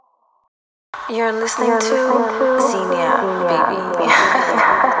You're listening to XNIA, baby.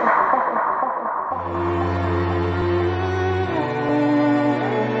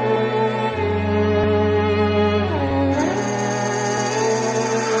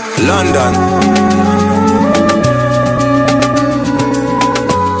 London.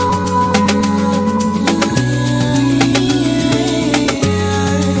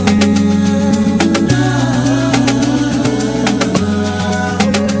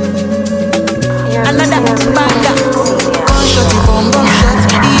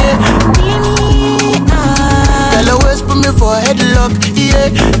 For a headlock, yeah.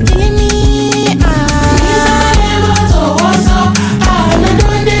 Killing me, what's up?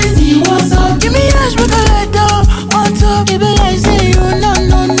 I don't see what's up. Give me ash, make a let down. What's up, baby? I say you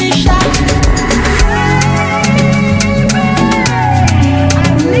no me shot. I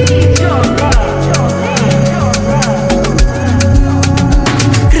need your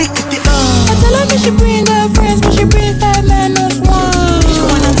I tell her she bring her friends, but she bring 5 men of one. She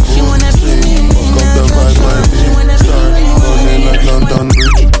wanna be me. London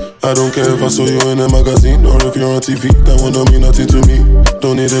Bridge. I don't care if I saw you in a magazine or if you're on TV. That one don't mean nothing to me.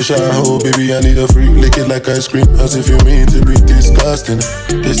 Don't need a shower, baby, I need a freak. Lick it like ice cream, as if you mean to be disgusting.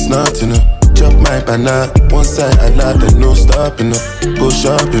 It's not enough. Chop my banana, one side I love and no stopping up. Go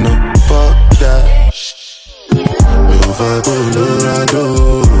shopping up, fuck that. Move for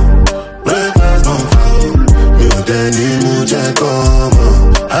Colorado, breakfast on fire. Move Danny, move Jacob.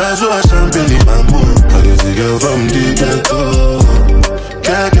 I saw a champagne in my mood. I just a girl from the ghetto.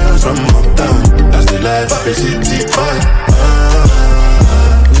 Cat girls from uptown. That's the life of a city boy.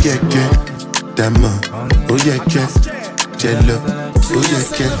 Oh yeah, yeah, damn oh yeah, yeah, jello. Oh yeah,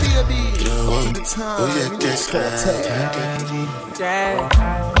 yeah, oh yeah,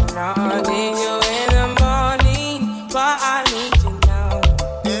 I need you in the morning, but I need you now.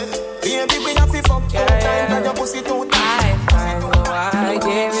 Baby, we have to fuck your time, and your pussy too tight. I know I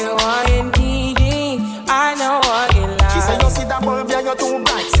gave you what you needed. I know what you like. She said you see that bulb, yeah, you're too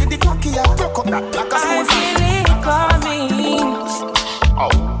bright. See the clock here, broke up that like a I small feel it coming.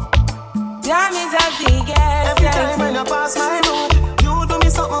 Time is of the gas. Every time when you pass my road, you do me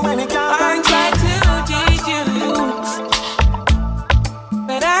something when you can't. I try to teach you,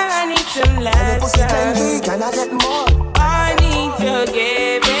 but I need some lessons. Pussy plenty, can I get more? I need to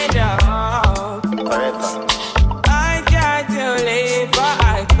give it up. Forever. I try to live, but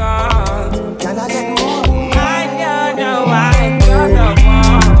I can't. Can I get more? I don't know why you're the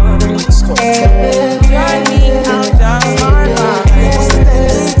one. You're me out of my mind. Pussy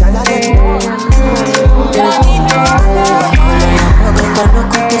plenty, can I get more?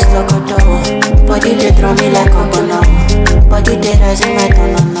 Body they throw me like a banana. Body they rise in my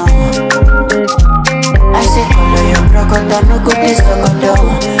tongue. I say color your crocodile, no good this crocodile.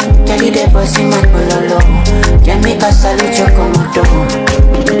 Jelly they bossy my pololo. Jamaica salute your komodo.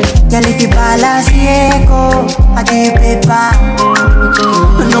 Girl if you balance Diego, I give you paper.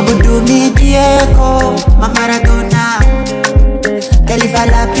 No go do me Diego, my Maradona. Girl if I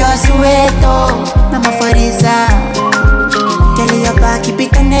lap your sueto, I'm a Fariza. Girl your back keep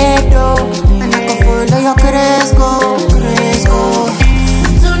it connected, and I can follow your Cresco.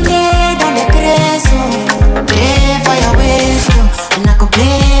 Tonight on the Cresco, play for your waist, and I can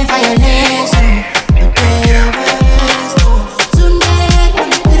play for your legs. Tonight on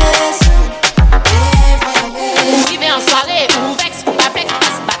the Cresco, play for your waist. J'y vais en soirée, ou vex, pas flex,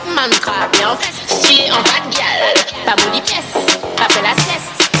 passe Batman, crabe et en fesse. Stylé en bas de gale, pas maudit pièce, pas fait la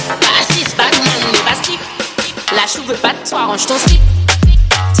sieste. Pas assise, Batman, mais pas slip. La chou veut pas de toi, range ton slip.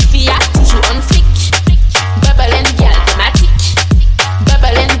 Tifia, toujours on flic. Bubble and gal, thématique.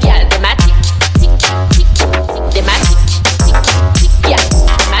 Bubble and gal, thématique. Tic, tic, thématique. Tic, tic, ya,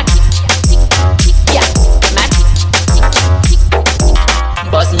 thématique. Tic, tic, ya, thématique. Tic, tic.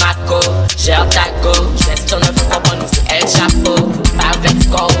 Boss Marco, gère ta go. Gestion de fou pour nous, c'est El Chapeau. Pas vex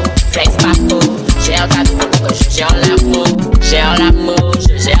go, flex papo. Gère ta go, je gère l'amour. Gère l'amour,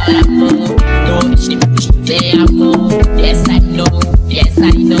 je gère l'amour. No, je c'est amour. Yes, I know. Yes,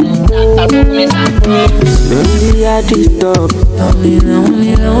 I know. Lonely at the top.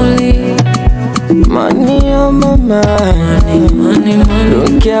 Lonely. Money on my mind. Money.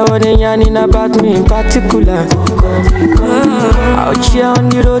 Don't care what they yarning about me in particular. Out here on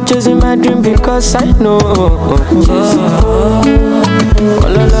the road chasing my dream because I know.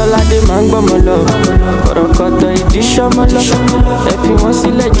 Ololola de mango mo love. Korokoto idisho mo love. If you want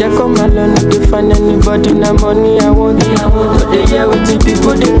see let Jack come alone. If you find anybody na money I want. No they hear what the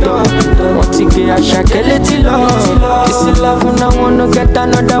people they talk. Want to get a shakeleti love. This is love and I wanna get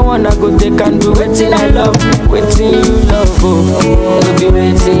another one. I go take and do waiting I love. Waiting you love. Oh, be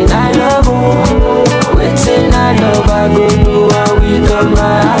waiting I love. Oh. I go do one with all my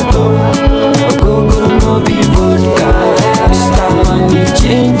heart. Go no be vodka. Mr. Money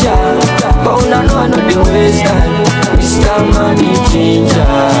Changer. But I know the waste time. Mr. Money Changer.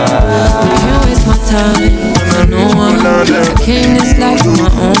 I can't waste my time for no one. I came this life on my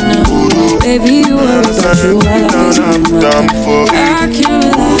own now. Baby, you are what you are. I can't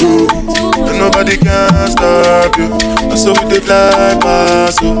rely. Nobody can stop you. I saw we dey fly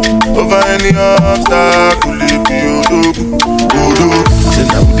past you. Over any obstacle, leave me Odogu. Say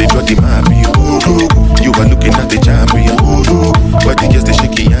now we dey draw the map, you. You are looking at the champion. Why the girls they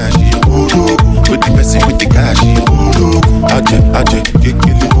shaking ass, with the person with the cash, Aje,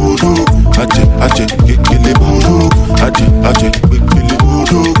 kekele. Aje, kekele. Aje, kekele.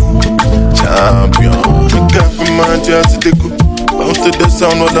 Champion. We got from Manchester to the go. Bounce to the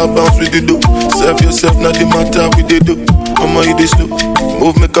sound, what I bounce with the do. Serve yourself, not the matter with the do. I'ma you this slow.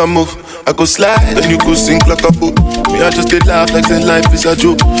 Move, make a move. I go slide, then you go sink like a boat. Me, I just did laugh like the life is a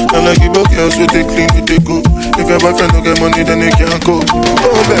joke. And I give up girls with they clean, with they go. If your boyfriend don't get money, then they can't go.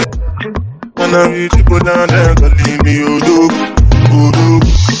 Oh, back. When I reach you, go down there, go leave me, Odogu.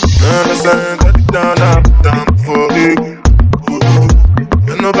 Understand, cut it down, I put down for you.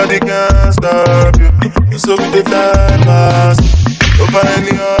 Nobody can stop you. So we dey fly past. Over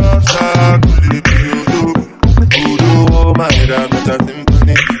any obstacle, leave me Odogu. My head, I'm not a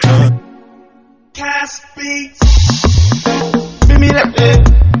symphony. Cast beats. Feel me like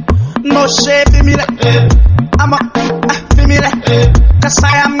no shape, feel me like I'm a, feel me like cause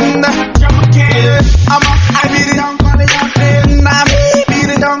I am the drama kid. I be the young calling out there. Nah, be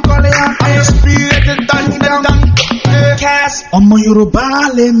the young calling out there. I'm the spirit that done. Cast. I'm a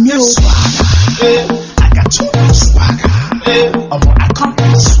Yoruba, let me swagger. I got too much swagger. I come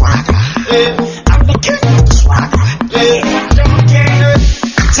with swagger. I'm the king of the swagger.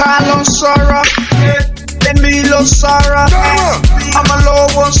 Talon sorrow, let me low sorrow. I'm a low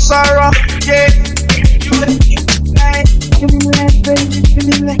one sorrow. Yeah, give me like baby,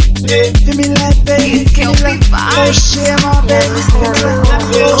 give me like baby. Oh shit, my baby.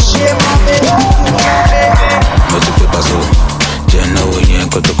 Oh shit, my baby. No te te pasó. Ya no voy en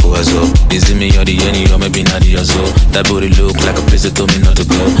cuanto cuazo. Dice me you're the any or maybe not the other. That booty look like a place that told me not to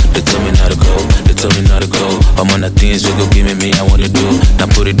go. They told me not to go. They told me not to go. I'm on the things we go give me I wanna do. Now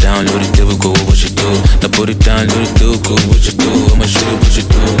put it down, load it, we go what you do. Now put it down, load it, go what you do. I'ma shoot it, what you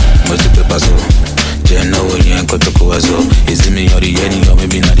do. No te te pasó. Ya no voy en cuanto cuazo. Dice me you're the any or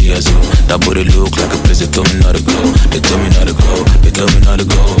maybe not the other. That booty look like a place that told me not to go. They told me not to go. They told me not to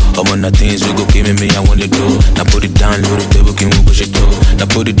go. I'm on the things we go give me I wanna do. Now put it down, load it, we can push it through. Now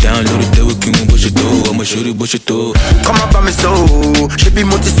put it down, load it, we can push it through. I'ma shoot it, push it through. Come up by me so, she be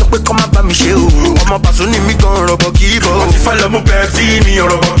multi so quick, come up by me show. I'm up as soon as me gon' rubber keyboard. If I love my Pepsi, me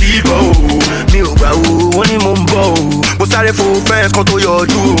on rubber keyboard. Me over, one in Mumbo. Mo sáré fún fence kan tó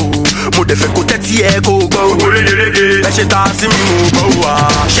yọjú. Mo dẹ̀ fẹ́ kó tẹ́tí ẹ kó gbọ́. Ẹ ṣe ta sí mi mo gbọ́ wá.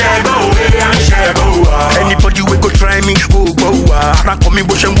 Ṣẹ́gbọ́ òwe à ń ṣẹ́gbọ́ wá. Anybody wey go try me, mo gbọ́ wá. Ara kan mi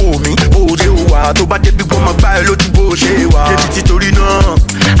bó ṣe ń wò mí, bó ṣe wà. Tó bá débi gbọ́ máa gbá ẹ lójú bó ṣe wà. Débi títorí náà.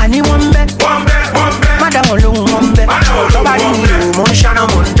 Àní wọ́n ń bẹ́. Má dá wọn lóhùn wọ́n ń bẹ́. Tọ́ba rí mi lò, mo ń ṣáná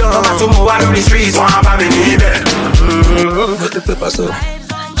mo ń dán. Tọ́ba tó mo wá lórí street, wọ́n á bá mi níbẹ̀. No te te pasó.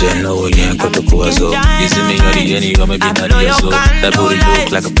 Ya no voy en cuanto cuazo. Dice me you're the any or maybe not the other. That booty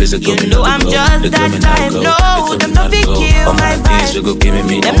look like a place that told me not to go. They told me not to go. They told me not to go. I'm on the things we go give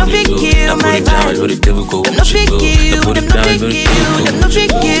me I wanna do. Now put it down, load it, we go what you do. Now put it down, load it, we go what you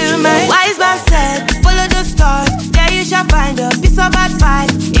do. Wise man said, follow the stars. There you shall find a piece of advice.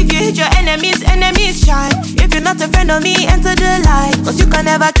 If you hit your enemies shine. If you're not a friend of me, enter the light. Cause you can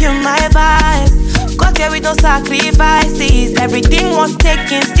never kill my vibe. Got here with no sacrifices. Everything was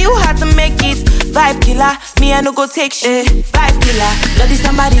taken, still had to make it. Vibe killer, me I no go take shit. Vibe killer, bloody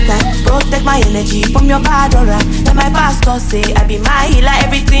somebody time. Protect my energy from your bad aura. Then my pastor say I be my healer.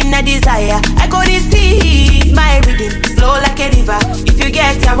 Everything I desire, I go to see. My rhythm flow like a river. If you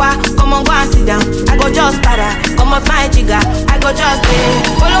get yawa, come on go and sit down. I go just para, come off my jigger. I go just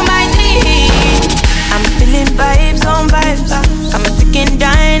follow my dream. I'm feeling vibes on vibes. I'm a ticking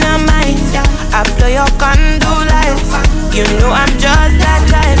dynamite. I blow your candle lights. You know I'm just that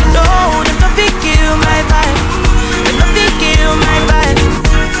type. No, there's nothing kill my vibe. There's nothing kill my vibe.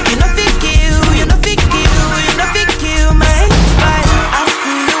 You nothing kill, you nothing kill, you nothing kill my vibe. I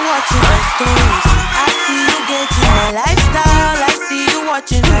see you watching my stories. I see you getting my lifestyle. I see you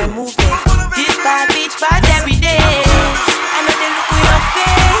watching my movements. This bad bitch bad every day. I know they look with your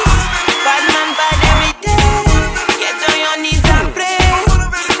face. Bad man bad every day. Get on your knees and pray.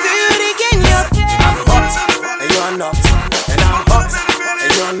 Do you regain your faith? I'm hot, and you're not. And I'm hot,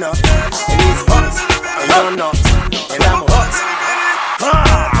 and you're not. And he's hot, and you're not. And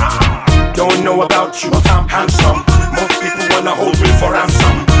know about you, I'm handsome. Most people wanna hold me for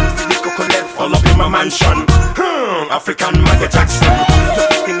ransom. See the coconut fall up in my mansion. African Michael Jackson.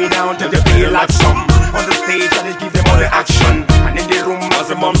 Just sing me down till they feel like some. On the stage I just give them all the action. And in the room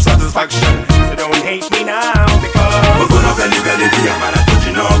as a mom's satisfaction. So don't hate me now because we're gonna belly belly be a man. I told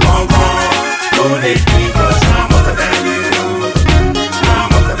you no wrong wrong. Don't hate me cause I'm hotter than you.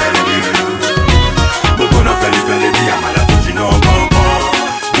 I'm hotter than you. We're gonna belly belly be a man. I told you no wrong wrong.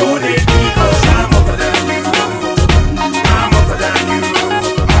 Don't hate me cause I'm hotter than you. I'm hotter than you.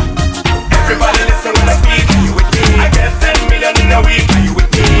 Everybody listen when I speak. Are you with me? I get 10 million in a week. Are you with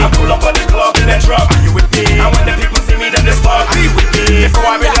me? I pull up on the club in a drop. Are you with me? And when the people see me then they stop. Are you with me? Before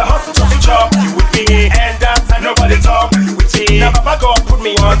I really hustle just to chop. Are you with me? And dance and nobody talk. Are you with me? Now Papa God put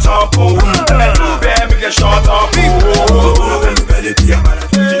me on top. Oh, let me bear me get short up. Oh, everybody be a man. I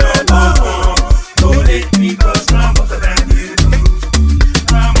told you no more. Don't hate me cause I'm hotter than you.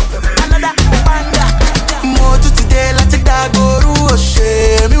 I'm hotter than you. More to today, let's take that go to a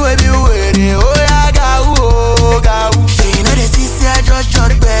shame. Me way be waiting. Oh yeah, go. You know the CC I just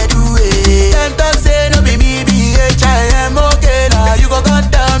bed away. Them talk say no be me be HIM. Okay now you go cut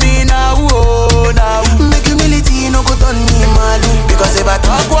down me now. Oh now make humility no go turn me malu. Because if I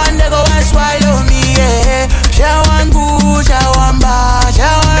talk one they go and swallow me. Yeah, share one good, share one bad,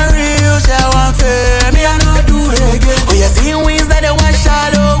 share one real, share one fake. Me I not do again. Oh you see wins that they want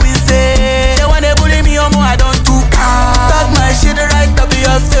shadow we say. They want to bully me or more I don't do. Talk my shit right up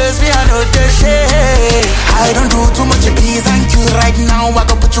your face. Me I know the shit. I don't do too much P's and Q's right now. I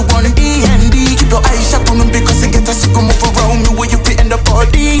go put you on D&D. Keep your eyes shut on them because you get a sick move around me where you fit end up for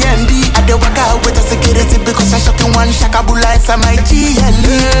D&D. I dey work out with the security because I shot in one shakabula inside my GLE.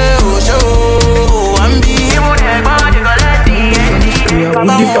 Oh show, I'm being body go let D&D. Would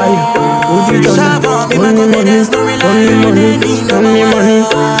you fire? Would you turn up? Only money.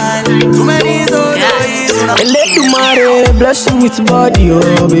 Too many And let tomorrow bless you with body,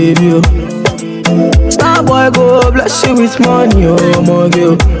 oh baby, oh. Star boy go bless you with money, oh my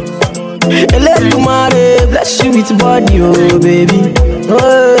girl. And let tomorrow bless you with body, oh baby.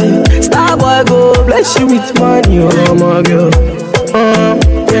 Oh, star boy go bless you with money, oh my girl.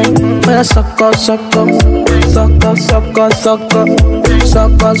 Yeah, when I suck up, baby. Suck.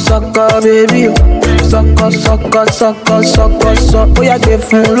 Oh yeah, give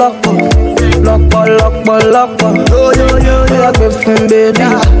him lock up. Oh yeah, give him baby.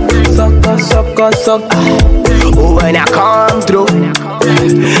 Suck. Oh, when I come through,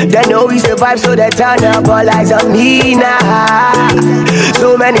 they know we survive, so they turn up all eyes on me now.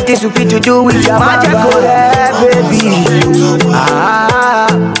 So many things we fit to do with your magic, baby.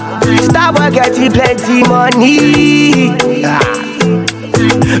 Stop getting plenty money.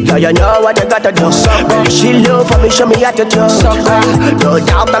 Yeah, you know what I gotta do. She love for me, show me how to do. No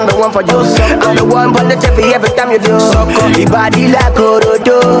doubt I'm the one for you. I'm the one for the TV every time you do. Your body like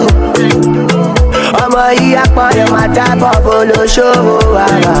Orodo. I'm a here, my type of polo show.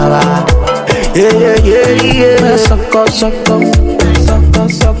 Yeah. Suck,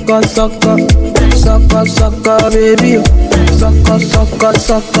 baby.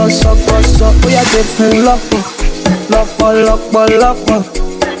 Suck. Oh yeah, give him lock.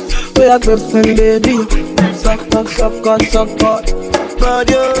 We are gripping, baby. Suck.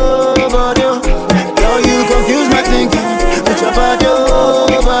 Body, girl, you confuse my thinking with your body.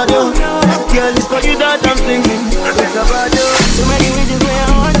 Girl, it's for you that I'm thinking with your body. So many reasons why I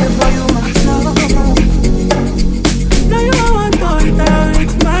want it for you, now you want to return,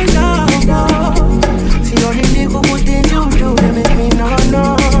 it's my love. See all the little good things you do, they make me no.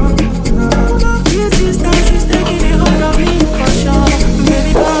 This distance is taking a hold of me for sure,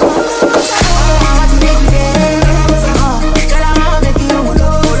 baby, come on.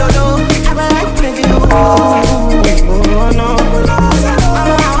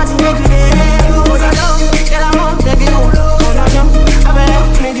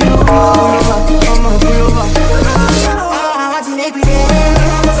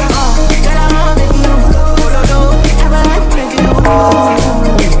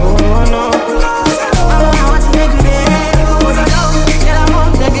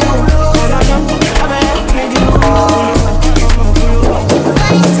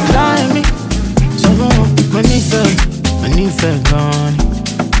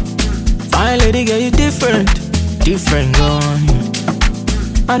 Different gone.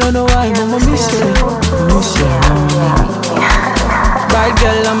 I don't know why, but I miss you. Bad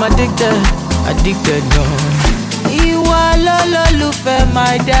girl, I'm addicted gone. Ìwọ lolólùfẹ́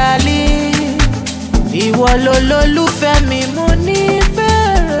my darling. Ìwọ lolólùfẹ́ mi mo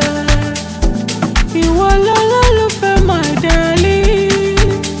nífẹ̀ẹ́ rẹ. Ìwọ lolólùfẹ́ my darling.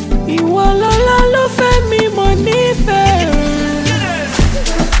 Ìwọ lolólùfẹ́.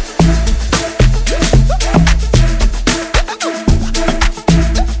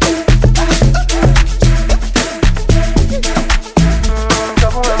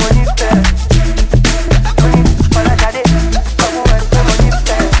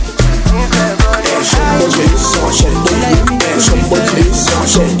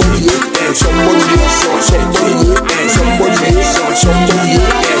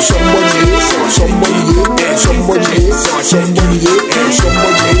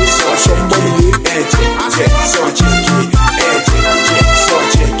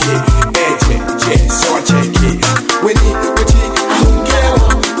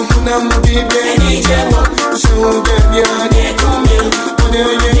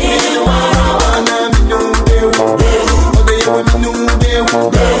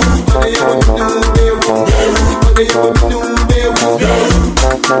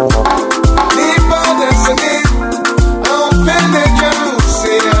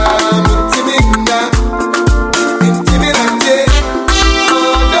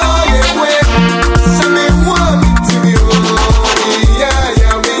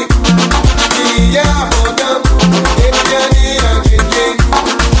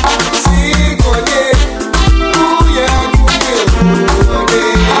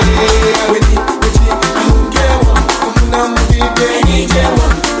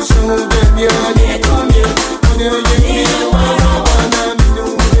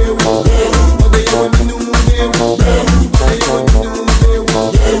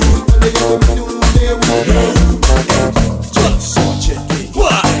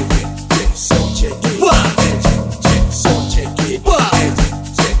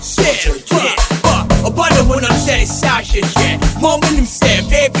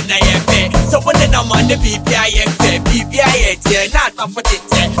 na yefe. So when I'm on the BPI, BPI, not off of it.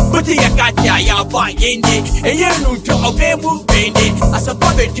 But you got ya buying it, and you know to obey moving it. As a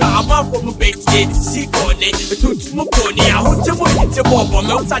puppet, I'm up from a bit. See, Connie, the two Smokoni, I want to move into Bob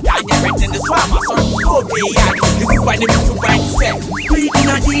on outside. I get right in the swam. I saw you go be at you find it to find set. Please,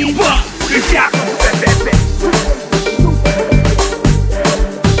 not even if you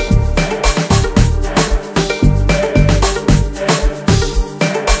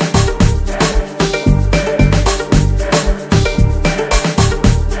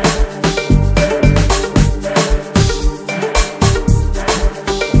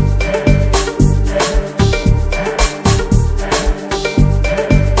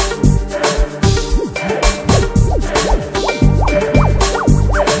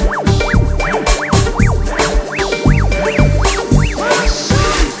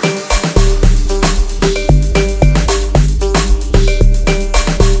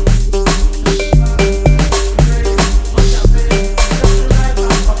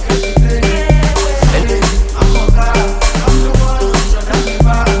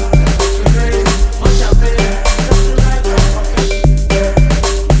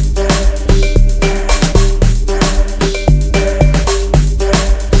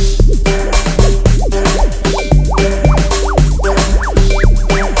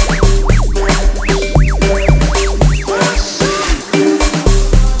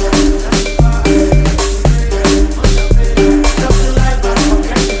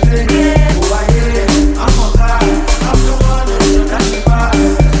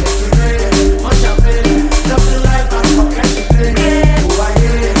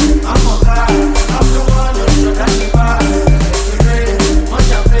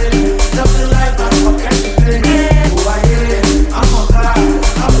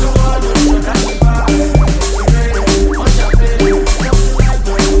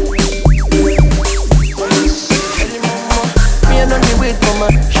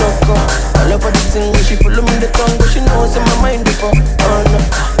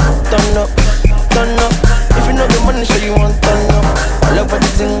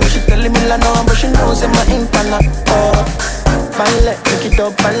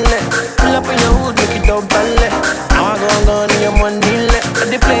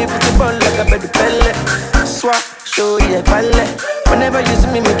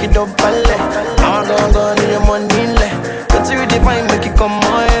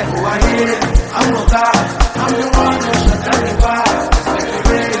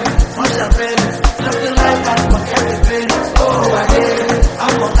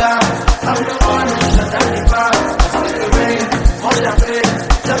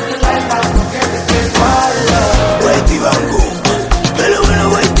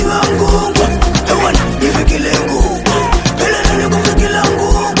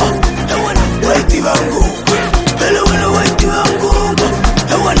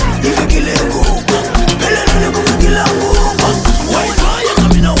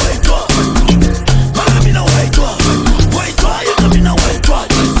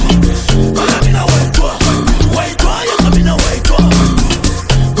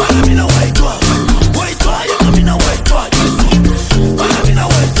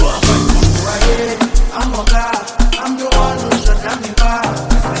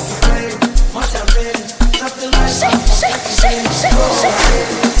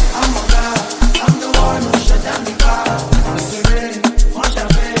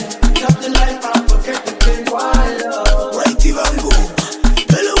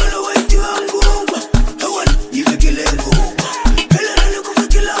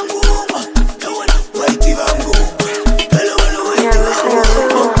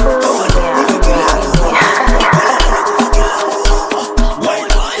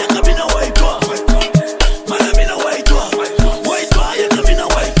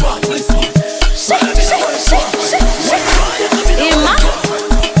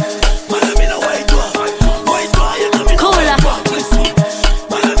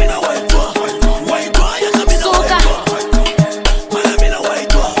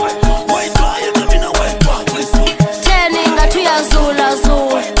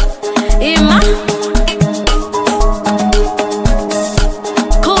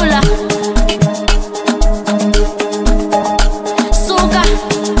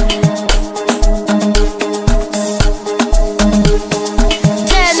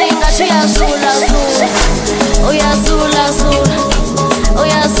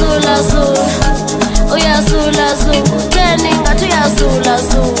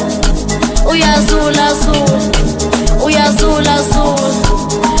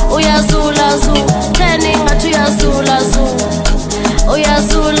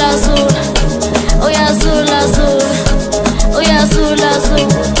Uyazula zula, uyazula zula, uyazula zula.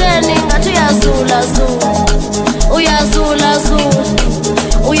 Teni ngathi uyazula zula, uyazula zula,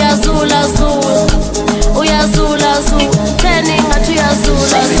 uyazula zula, uyazula zula. Teni ngathi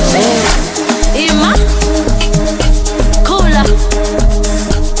uyazula zula. Ima, khula,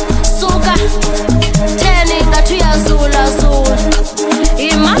 suka. Teni ngathi uyazula zula.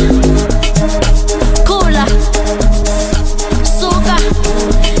 Ima, khula, suka.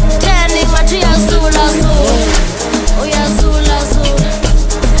 Teni ngathi uyazula zula. Uyazula zula,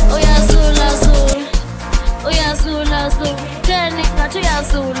 uyazula zula, uyazula zula. Teni ngathi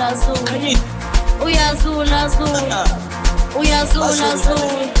uyazula zula. Uyazula zula, uyazula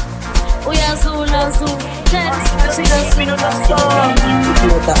zula, uyazula zula. Teni ngathi uyazula zula.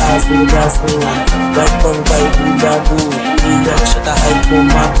 Kita azula zula, welcome by Bujabu. Iya shata haiku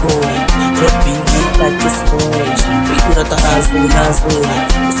mako, dropping you like a sponge. Kita azula zula,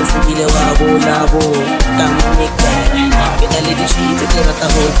 sesibile wabo labo. Tamika, kita lady cheat, kita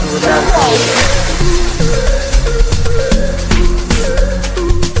tahoku labo.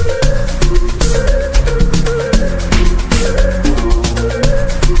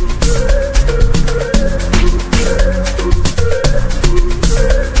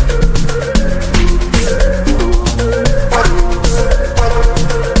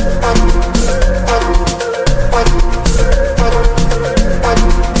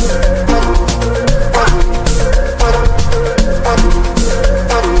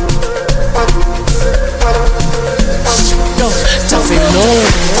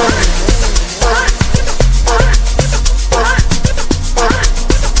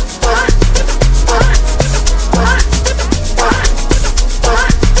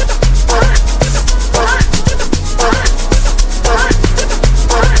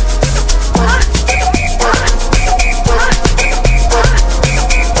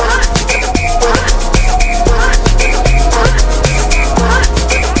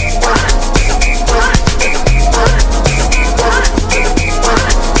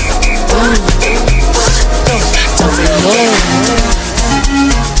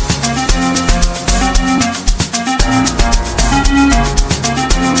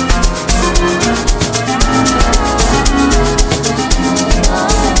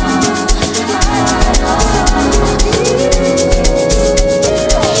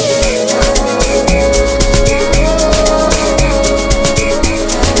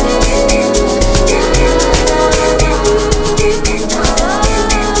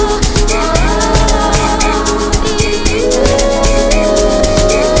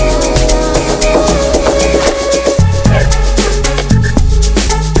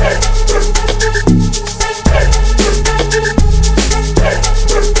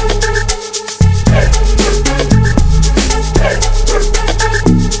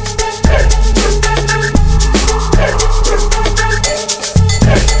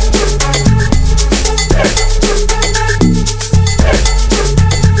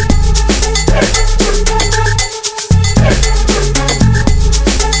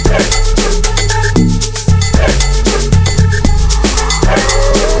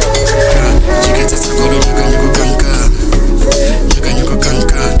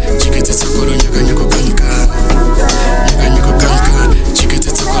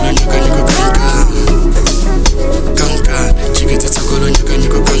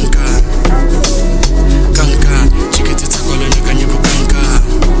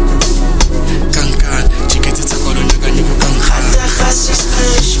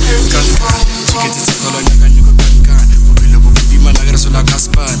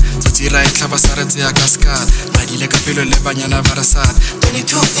 ya cascade. Madile kapelo le banyana barasat.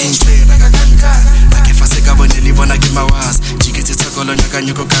 22 inch play like a kankan. Ake fase ka bone li bona ke mawas. Jiketse tsakolo nyaka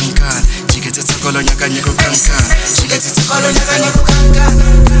nyoko kankan. Jiketse tsakolo nyaka nyoko kankan. Jiketse tsakolo nyaka nyoko kankan.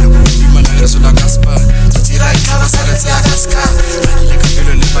 Mana graso la caspa. Tira ikaba sare ya cascade. Madile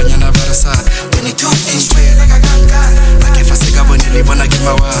kapelo le banyana barasat. 22 inch play like a kankan. Ake fase ka bone li bona ke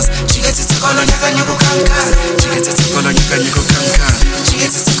mawas. Jiketse tsakolo nyaka nyoko kankan. Jiketse tsakolo nyaka nyoko kankan.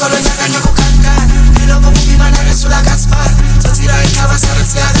 Jiketse tsakolo nyaka nyoko kankan. Mana graso la caspa. Tira ikaba sare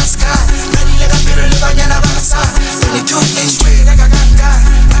ya cascade. Madile kapelo le banyana barasat. 22 inch play like a kankan.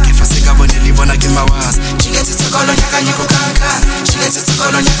 Ake fase ka bone li bona ke mawas. Jiketse tsakolo nyaka nyoko kankan. Jiketse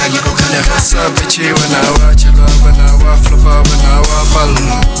tsakolo nyaka nyoko kankan. Hosa bitchy when I watch you love when I wa flipper when I wa ball.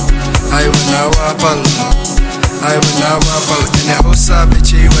 I when I wa ball. I when I wa ball. Ne hosa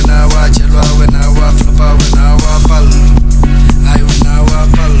bitchy when I watch you love when I wa flipper when I wa ball. I when I wa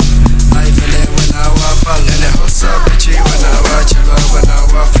ball. I feel when I wa ball. Ne hosa bitchy when I watch you love when I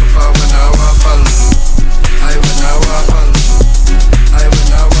wa flipper when I wa ball. I when I wa ball.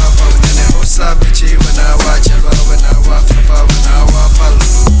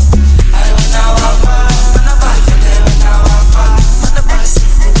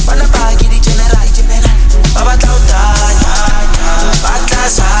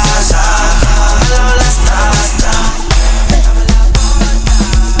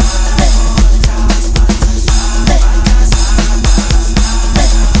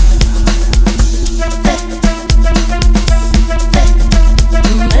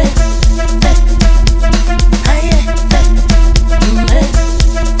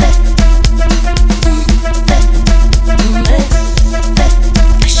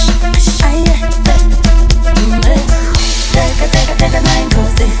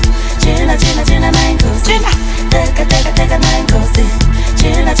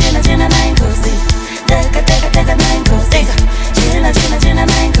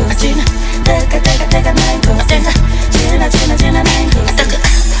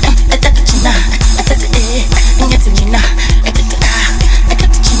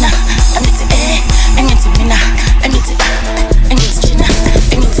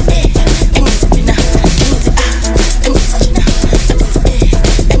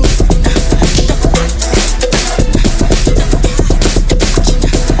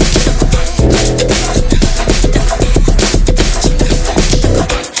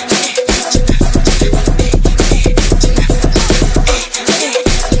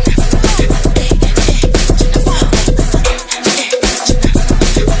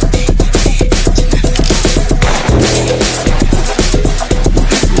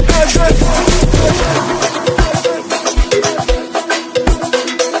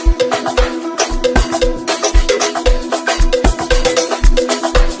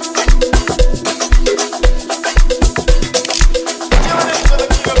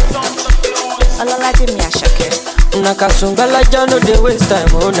 Unaka sungala no dey waste time,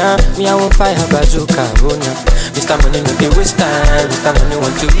 oh nah. Me I want fire bazooka, oh nah. Mr. Money no dey waste time, Mr. Money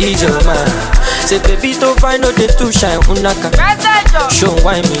want to ease your mind. Say baby don't find no dey too shine, unaka. Show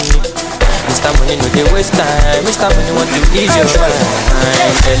why me. Mr. Money no dey waste time, Mr. Money want to ease your mind.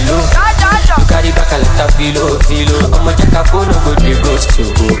 Hello, you carry back a lot of filo. I'ma check a phone, no go dey ghost you.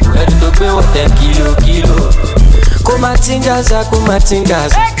 Ready to pay what 10 kilo. Kumatingaza,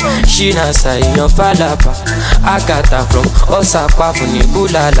 Shina sayin falapa. Agata from Osapa funi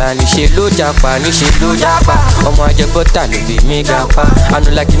bulala. Nishe lo japa. Omo aje bota lo be me gapa. I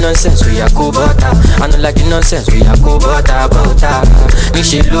no like the nonsense we yakubota.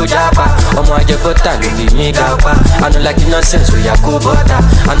 Nishe lo japa. Omo aje bota lo be me gapa. I no like the nonsense we yakubota.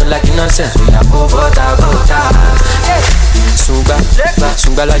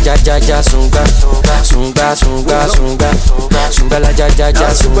 Sunga la ja sunga la ja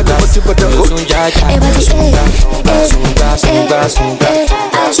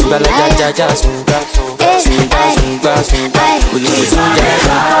sunga la ja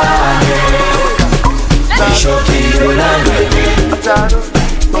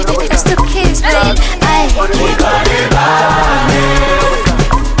It's the kids, babe.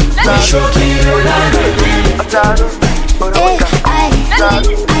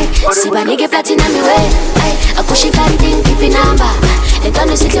 Siba nige platina mi way. Akushi kanting pipi namba.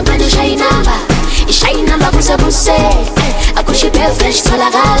 Entano sikle pano shai namba. Ishai namba kuse. Akushi pe fresh tola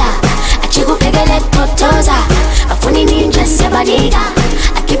gala. Achigu pegele totoza. Afuni ninja seba niga.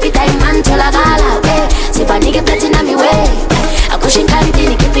 Akipi diamond tola gala. Siba nige platina mi way. Akushi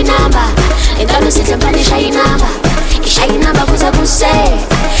kanting pipi namba. Entano sikle pano shai namba. Ishai namba kuse.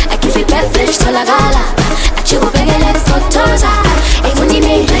 Akipi pe fresh tola gala. Achigu pegele totoza. Afuni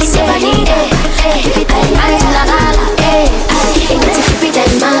ninja seba niga. Akipi diamond tola gala. Keep it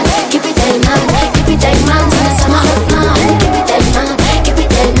diamond. Keep it diamond. Sama hot man. Keep it diamond.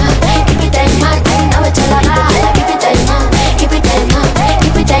 Now it's all about. Keep it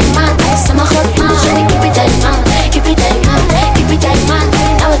diamond. Sama hot man. Keep it diamond.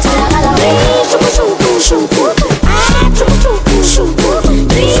 Now it's all about.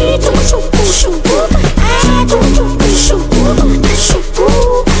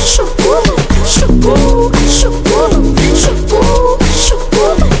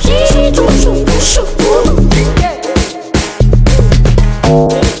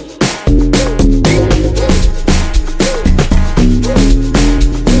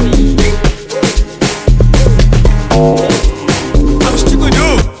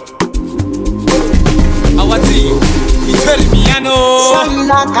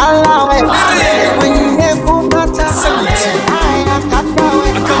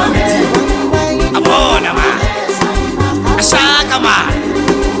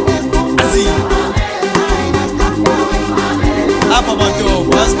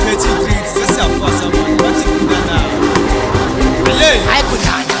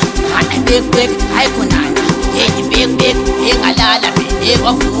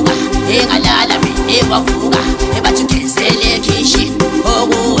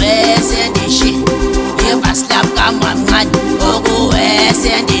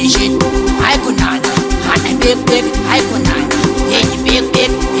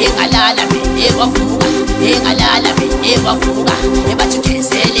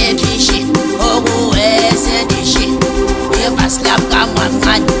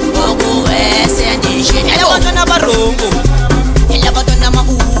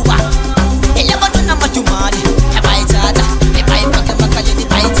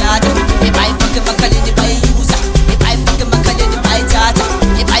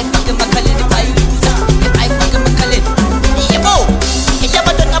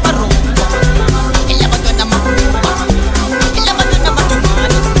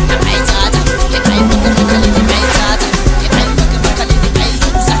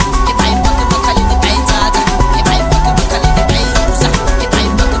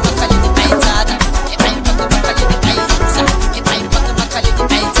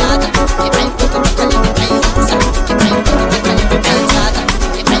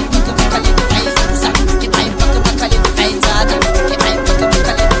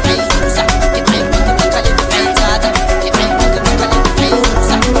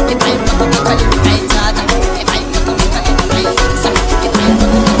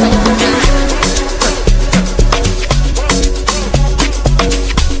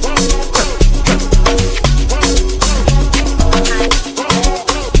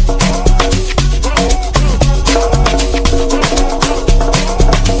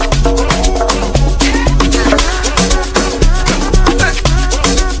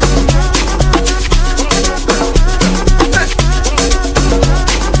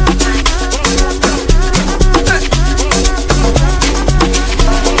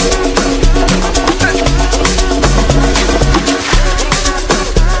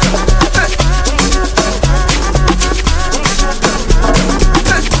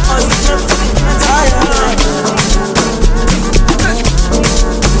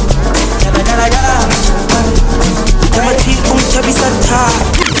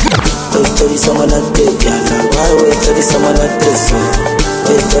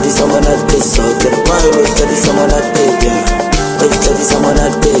 steady someone that big, so get a wine with steady someone that big, yeah. Wait, steady someone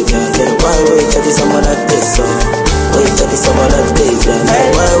that big, yeah. Get a wine with steady someone that big, so wait, steady someone that big, yeah. Get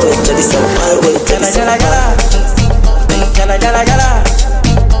a wine with steady someone, wine with steady someone. Jala jala jala,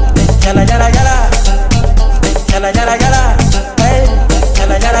 jala jala jala, jala jala jala, hey,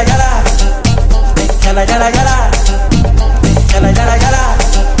 jala jala jala, jala jala jala, jala jala jala,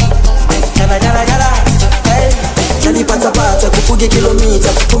 jala jala jala, hey. Nipata kupuge kilomita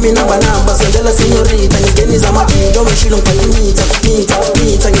 10 namba sondela senyorita ngeni za mapigo mshilo kwa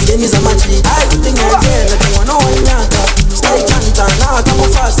mita ngeni za maji ai kutingezela kwa no nyaka stay chanta na kama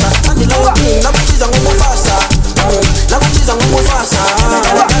fasta ani loki na kuchiza ngumu fasta na kuchiza ngumu fasta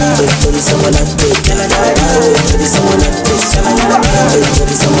tell someone that tell someone that tell someone that tell someone that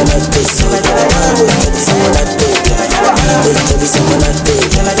tell someone that tell someone that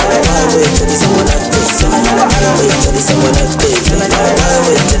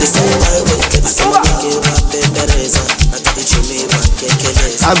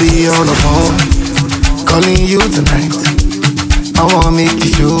I'll be on the phone, calling you tonight. I wanna make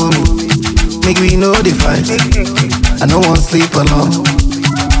you show me, make we know the fight. I don't wanna sleep alone,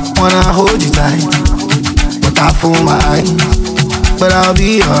 wanna hold you tight, but I fool my eyes, but I'll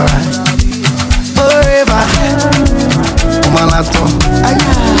be alright. Forever, on my laptop,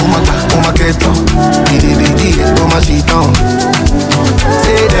 on my keto, on my sheet on.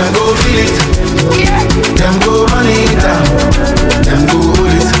 Say them go feel it, them go run it down, them go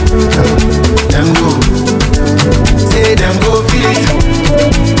hold it, them go. Say them go feel it,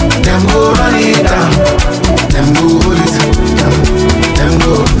 them go run it down, them go hold it, them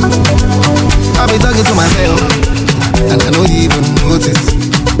go. I be talking to myself, and I don't even notice.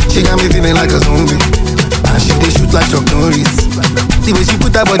 She got me feeling like a zombie, and she dey shoot like Chuck Norris. The way she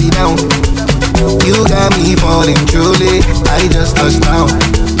put her body down, you got me falling truly. I just touched down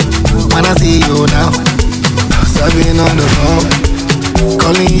when I see you now. I've been on the phone,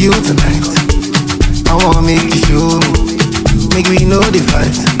 calling you tonight. I wanna make you show me, make we know the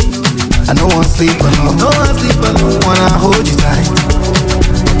fight. I don't wanna sleep alone, wanna hold you tight.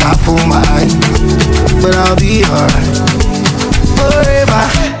 I fool my eyes, but I'll be alright. Forever,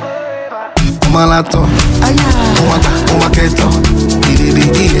 on my laptop, on my keto,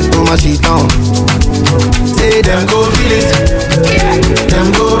 on my sheet on. Say them go feel it,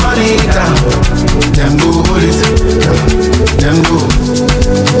 them go run it down, them go hold it, them go.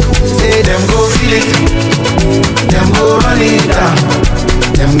 Say them go feel it, them go run it down,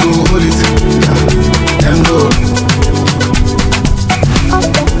 them go hold it, them go.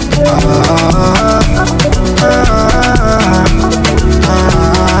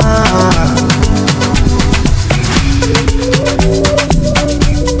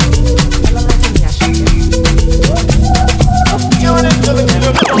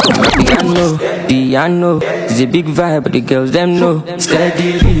 Piano is a big vibe, but the girls them know.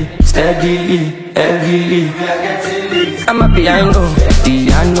 Steadily, heavily. I'm a piano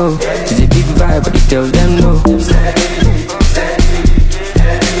is a big vibe, but the girls them know.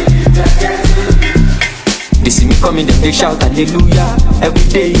 They see me coming, then they shout hallelujah. Every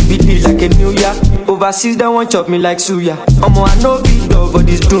day it be like a new year. Overseas they want chop me like suya. Omo I know big dog for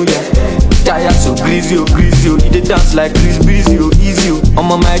this dunya. Tired so greasy, he dey dance like Chris Breezy, easy.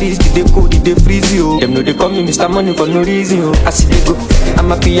 I'm on my wrist, they cold, they freeze you. Them know they call me Mr. Money for no reason. I see they go,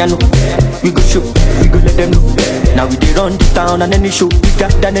 I'm a piano. We go show, we go let them know. Now we dey run the town and any show bigger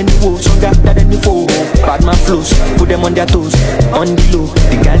than any woe, stronger than any foe. Bad man flows, put them on their toes, on the low.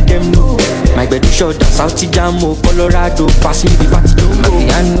 The girl them know. My bed is short, South Jamo, Colorado. Pass me the fatty jumbo.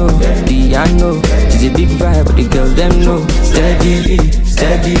 Piano is a big vibe, but the girls them know. Steadily,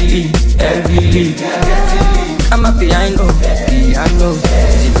 heavily. I'm a piano is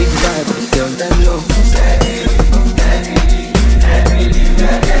a big vibe, but the girls them know.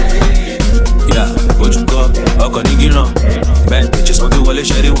 Yeah, what you got? Oko nigino, bad bitches want to wale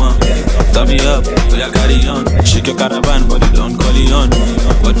shady one. Turn me up, we are carry on. Shake your caravan, but you don't call it on.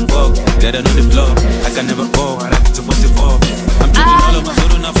 What the fuck? They don't know the blow. I can never go, I like to put it for. I'm drinking all of my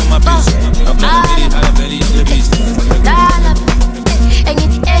soda now for my peace. I'm playing with it, I have belly on the beast.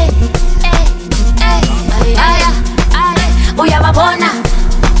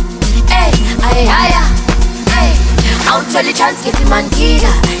 Awutholi chance ngithi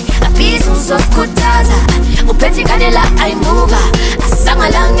mankila abiza uzokukhuthaza uphethe kanela ayimuka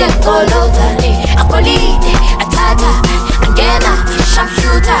asangalange ngolova akolide athatha angena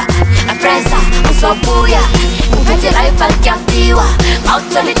sharpshooter apressa uzobuya uphethe rifle kuyaftiwa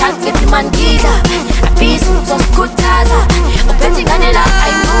awutholi chance ngithi mankila abiza uzokukhuthaza uphethe kanela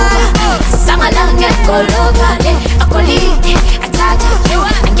ayimuka asangalange ngolova akolide athatha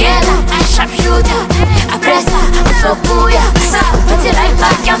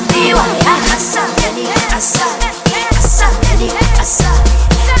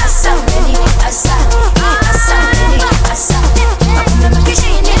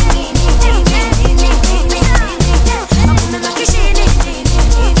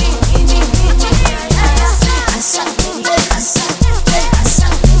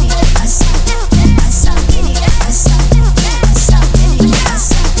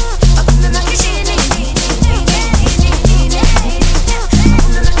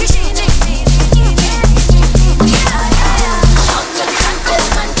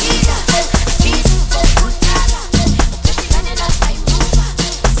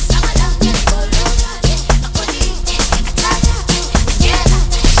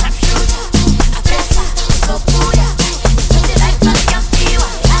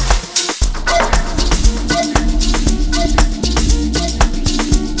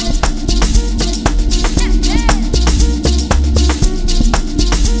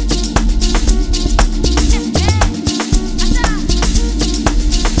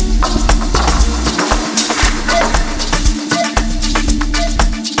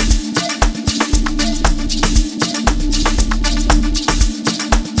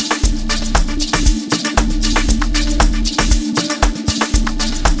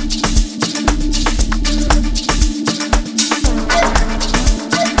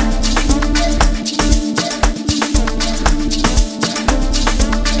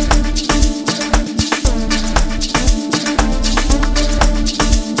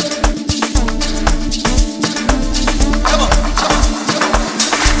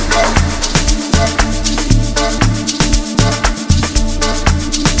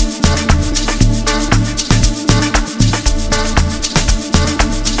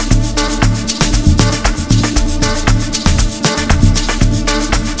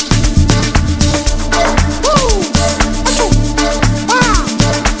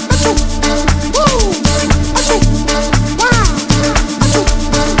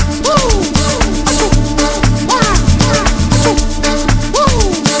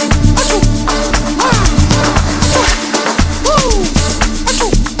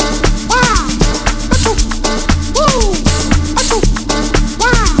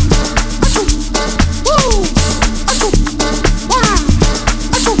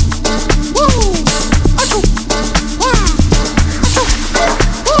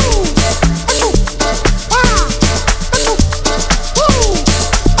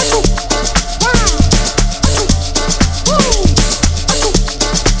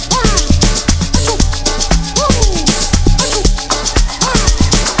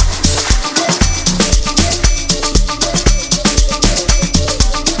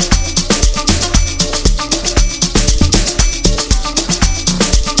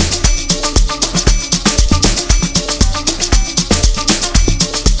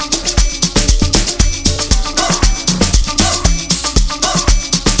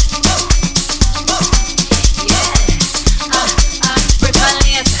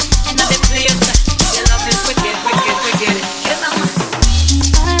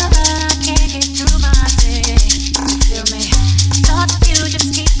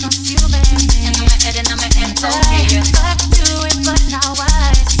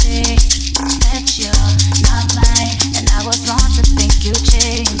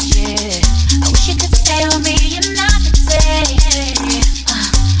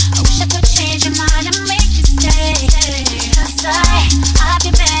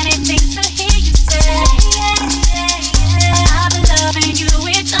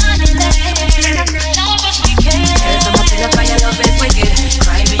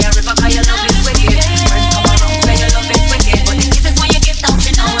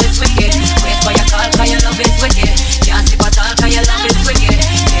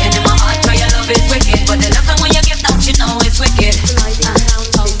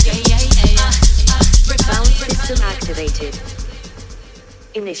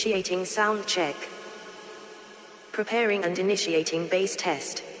Initiating sound check. Preparing and initiating bass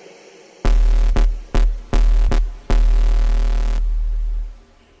test.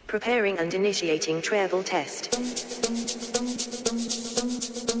 Preparing and initiating treble test.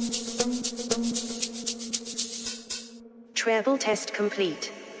 Treble test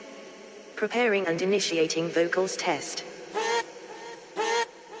complete. Preparing and initiating vocals test.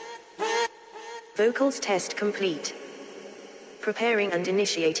 Vocals test complete. Preparing and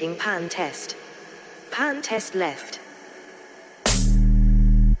initiating pan test. Pan test left.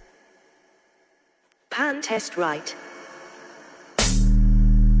 Pan test right.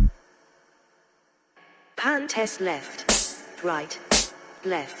 Pan test left. Right.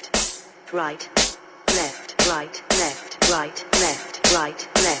 Left. Right. Left. Right. Left. Right. Left. Right.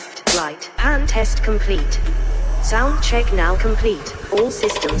 Left. Right. Pan test complete. Sound check now complete. All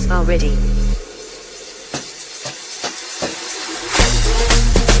systems are ready.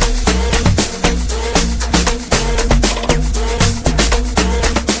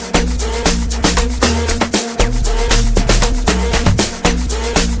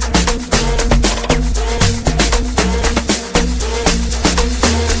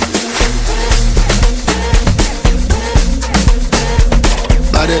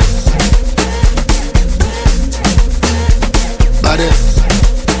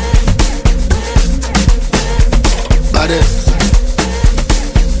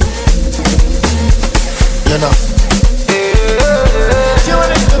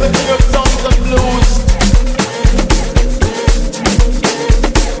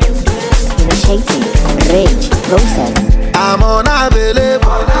 I'm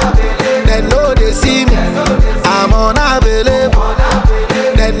unavailable. They know they see me. I'm unavailable.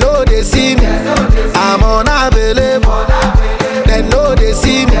 They know they see me. I'm unavailable. They know they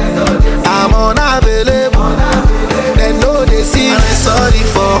see me. I'm unavailable. They know they see me. I'm sorry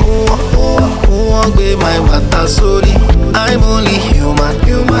for who won't be my matter. Sorry, I'm only human.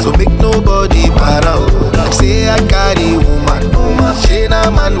 So make nobody para. Say I carry woman. She na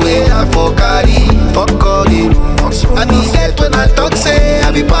man way I for carry. Fuck all the rumors. I be dead when I talk, say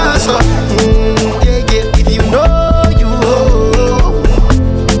I be pastor. Yeah, yeah. If you know you,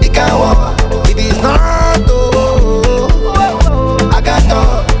 it can walk. If it's not, I got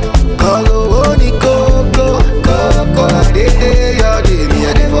talk. Go, day, your day, me a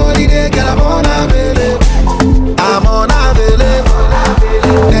day for the day, girl, I'm unavailable. I'm unavailable.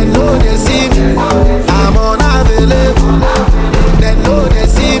 They know they see me. I'm unavailable. They know they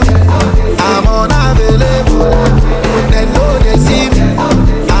see me. I'm unavailable. They know they see me.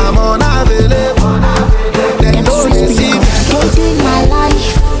 I'm unavailable. They know they see me. Hating my life,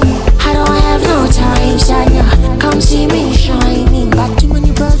 I don't have no time, Shania. Come see me shining, got too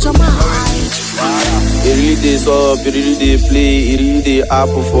many birds on my eyes. It really did up, it really did play, it really did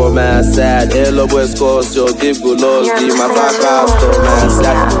apple for my side. Hello, West Coast, your big go lost, my podcast for my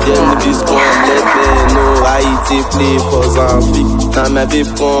side. Then the beast come, let me know I eat play for Zambi. Now my babe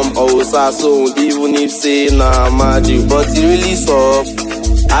come, so even if say nah magic, but it really soft.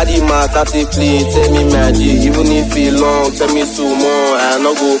 I did my tatty play, tell me magic, even if it long, tell me some more, I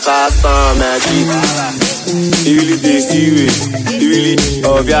no go cast on magic. It really did serious, it really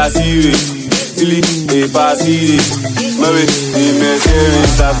obvious. Silly, a passy, Mary, the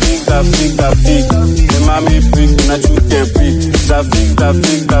message, traffic, the mommy prick, not you can prick, traffic, the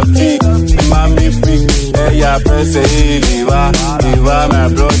mommy prick, yeah, press a liva, my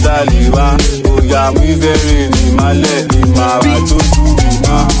brother, liva, oh, yeah, we very in my leg, in my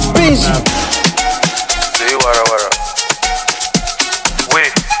busy. Say, wara.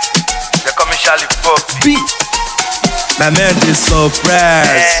 Wait, they call me Charlie Pop. My man is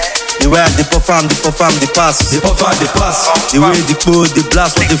surprised. The way they perform, the pass. The way they pose, the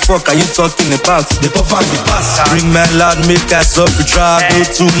blast. What the fuck are you talking about? The pass. Bring my loud, make us up to try. Do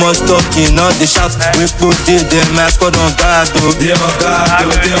too much talking, not the shout. We put it, them mask on guard. They on guard.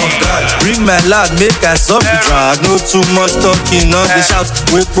 Bring my loud, make us up to try. No too much talking, not the shout.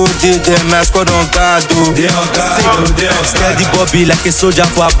 We put it, them mask on guard. They on guard. Steady Bobby like a soldier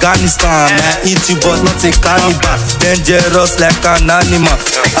for Afghanistan. Man, eat you but not a cannibal. Dangerous like an animal.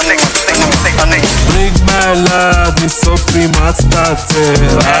 Bring my love, it's so free, my started.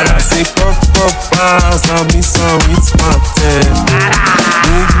 I say, puff, pass, I'll be some with my tail.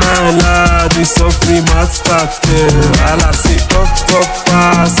 Bring my love, it's so free, my started. I say, puff,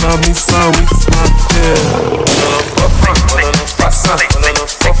 pass, I'll be some with my tail.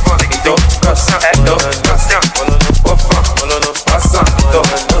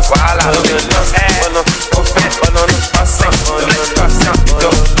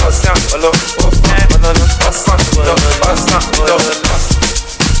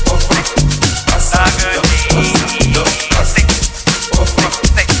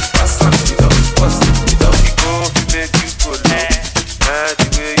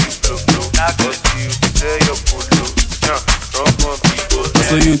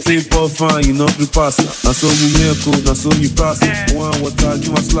 take for fine, you know you pass. Now so you make cool, now so you pass. One water,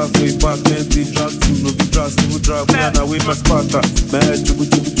 give my slap way back. Then they drag to no be dress, no drive. Man, I wait my Sparta. Man, you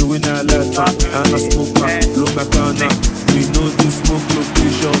in a letter. And I smoke man, look back on now. We know this smoke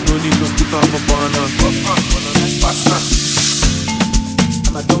location, no need to put on for banana.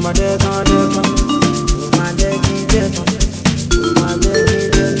 I'ma do my deck on deck on. Do my deck in deck on. Do my deck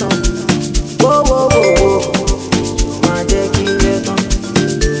in deck on. Whoa, whoa, whoa, whoa. Do my deck in deck on.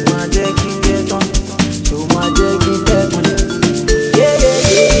 Do my deck in deck on. Do my deck in deck on. Yeah, yeah,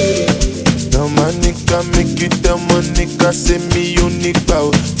 yeah. Now my nigga make it down, my nigga say me unique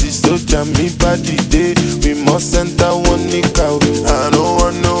bow. This soldier me body day, we must enter one nigga. I don't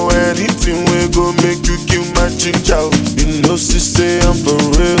want know anything we go make you kill my ginger. You know she say I'm for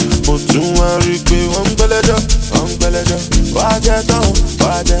real, but you worry be one beleja. Why that down,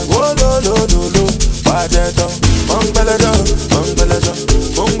 oh no no no no. Why that down, one beleja.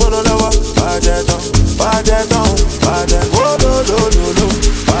 Mungo lawa, why that down, oh no no no no.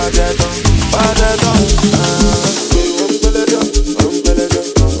 Why that down, why that down.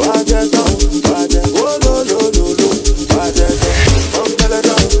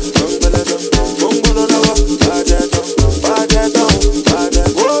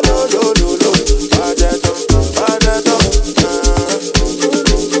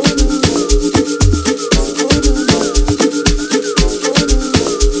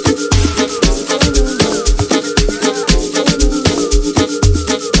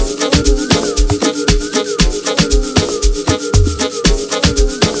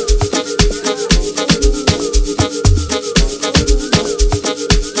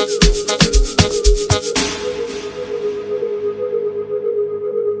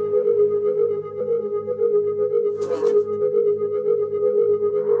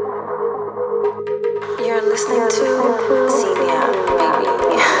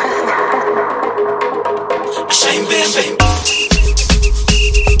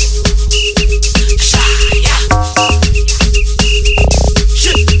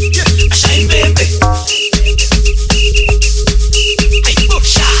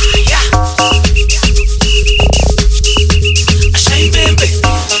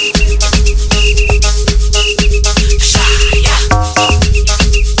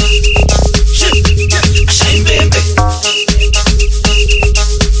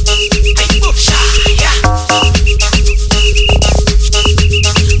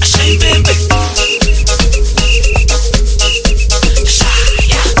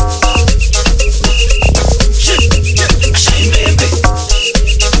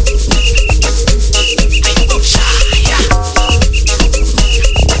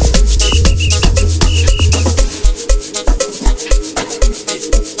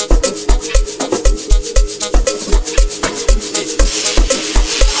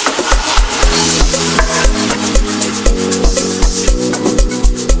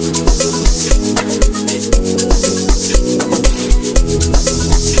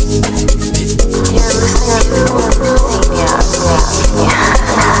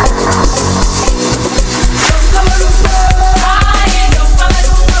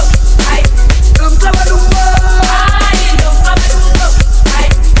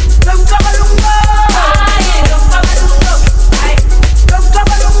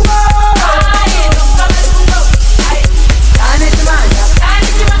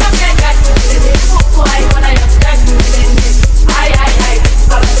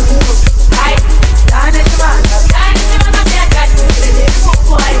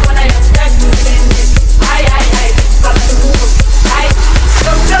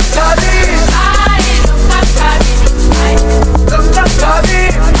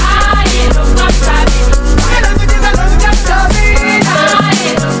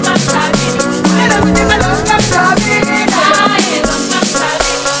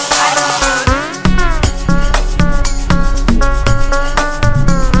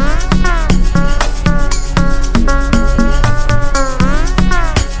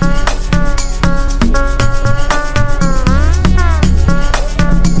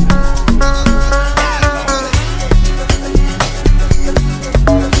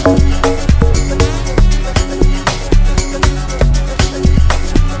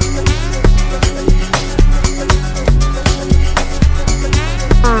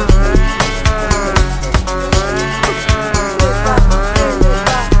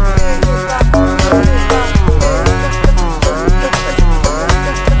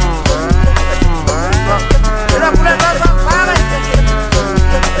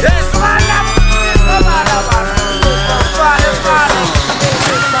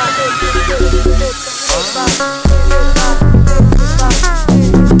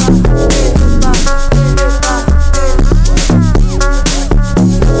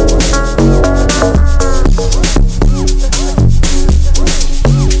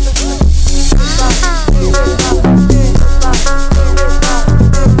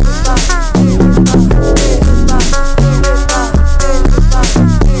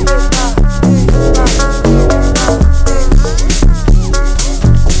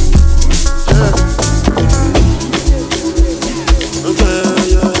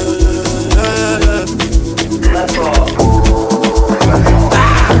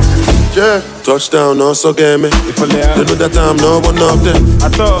 Touchdown, also get me. They know that I'm not one of them.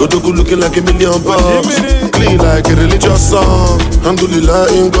 Godoku looking like $1 million. Clean like a religious song.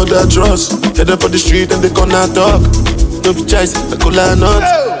 Alhamdulillah, in God I trust. Headed for the street and they corner talk. No be choice, I call her not.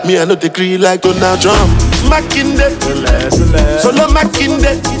 Me, I know they agree like Donald Trump. Makinde, solo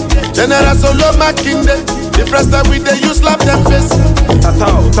Makinde. General solo Makinde. The first time we they use slap them face.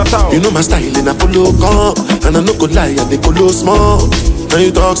 You know my style and I follow come. And I no go lie and they follow small. Now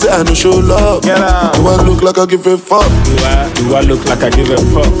you talk say I no show love. Do I look like I give a fuck? Do I look like I give a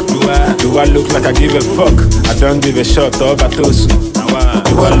fuck? Do I look like I give a fuck? I don't give a shot or batosu.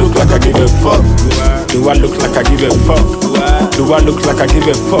 Do I look like I give a fuck? Do I look like I give a fuck? Do I look like I give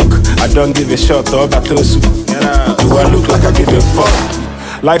a fuck? I don't give a shot or batosu. Do I look like I give a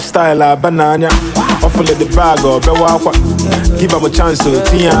fuck? Lifestyle a banana. Offer the bag or be walk. Give them a chance to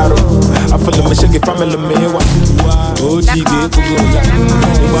Tiaro. I feel the machine family me. Oh, Chige,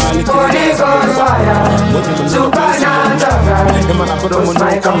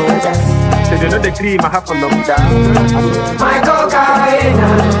 they know the cream I have for them. My cocaine,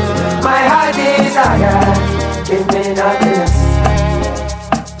 my heart desire, give me nothing else.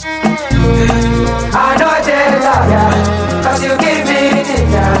 I know they're tired, cause you give me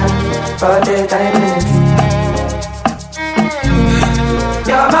dinner for the time.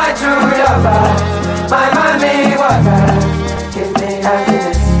 You're my true lover, my mommy water, give me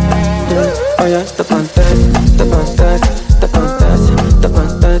happiness. Oh yeah, the pantas, the pantas, the pantas, the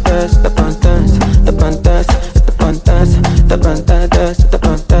pantas, the pantas, the pantas, the pantas, the pantas, the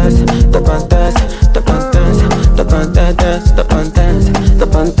pantas, the pantas, the pantas, the pantas, the pantas, the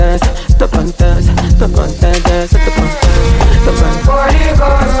pantas, the pantas, the pantas, the pantas. Holy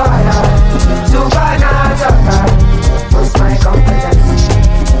Ghost fire, supernatural, what's my confidence?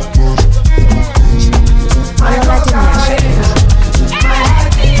 My cocaine, my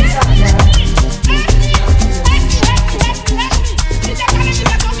heart desire.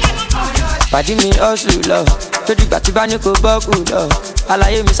 Pàdí mi hustle lọ, lójú ìgbà tí bá ní kò bọ́kù lọ.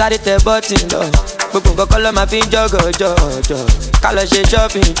 Àlàyé mi sáré tẹ bọ́tì lọ. Gbogbo nǹkan kọ́ ló máa fi ń jọ̀gọ̀jọ̀. Ká lọ ṣe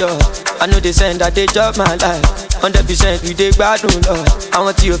shopping jọ. I know they send that they chop my life. 100% we dey gbádùn lọ.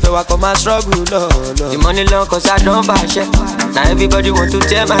 Àwọn tí o fẹ́ wá kọ́ máa struggle lọ. The money long cause I don bàṣẹ. Now everybody want to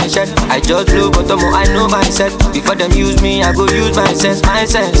tear my shirt. I just blow but ọmọ I know myself. Before them use me, I go use my sense.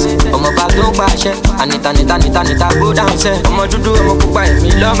 Ọmọ bá tó ń pàṣẹ. Anita go down sẹ́. Ọmọ dúdú ọmọ pupa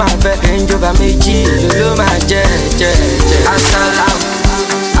èmi lọ́ máa fẹ́. Ẹ̀ńjọba méjì ló máa jẹ́. Asalamu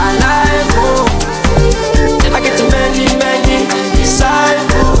alaikum. I get too many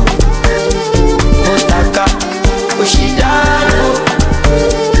disciples. Motaka, Oshidano.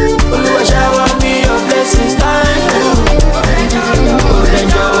 Oluwa shower me your blessings, thank you.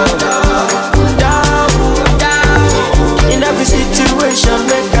 Down. In every situation,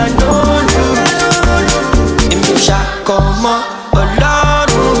 make I know you. In me come on,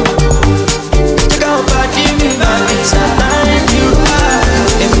 Lord. Take out body, me back, thank you.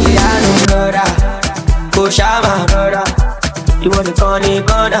 Emiliano, brother. Shama, brother. You want the funny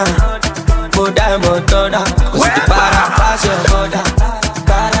corner. Go diamond donor. Cause you para pass your border.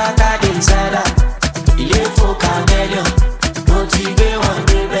 Canada insider. Il est faux caméléon. Motivé one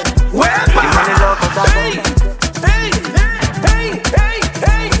baby. Where am I?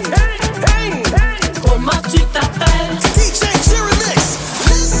 Comment tu t'appelles? DJ Chirolix.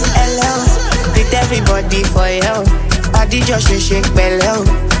 Hello. Greet everybody for you. Body just shake bello.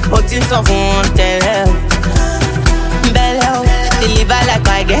 Motin so fun tell. Bello, deliver like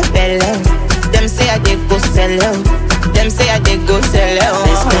I get bello. Them say I dey go sell out. Them say I dey go sell out.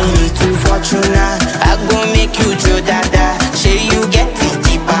 Let's pay me to Fortuna. I go make you Joe Dada. Say you get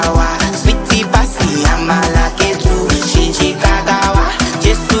the power. Sweetie Passy, I'm a lucky too. Shinji Kagawa,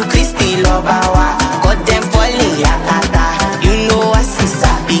 Jesus Christi Lobawa. Got them falling yakata. You know I see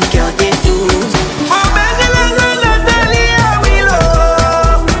sabi girl they do.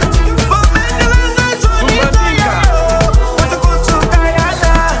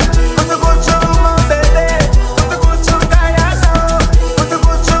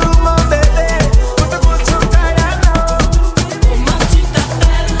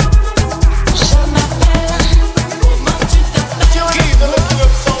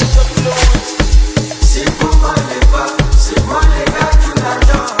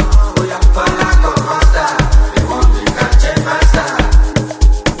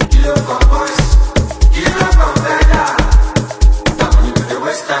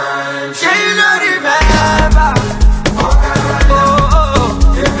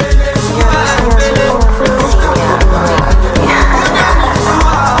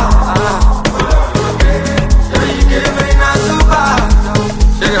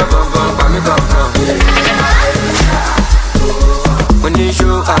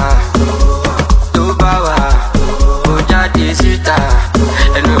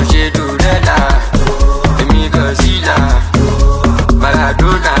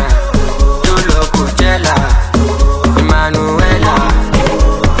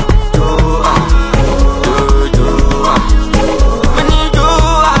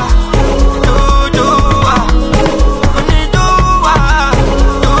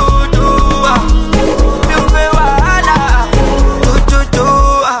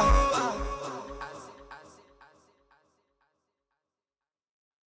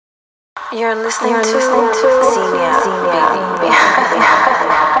 You're listening to XNIA.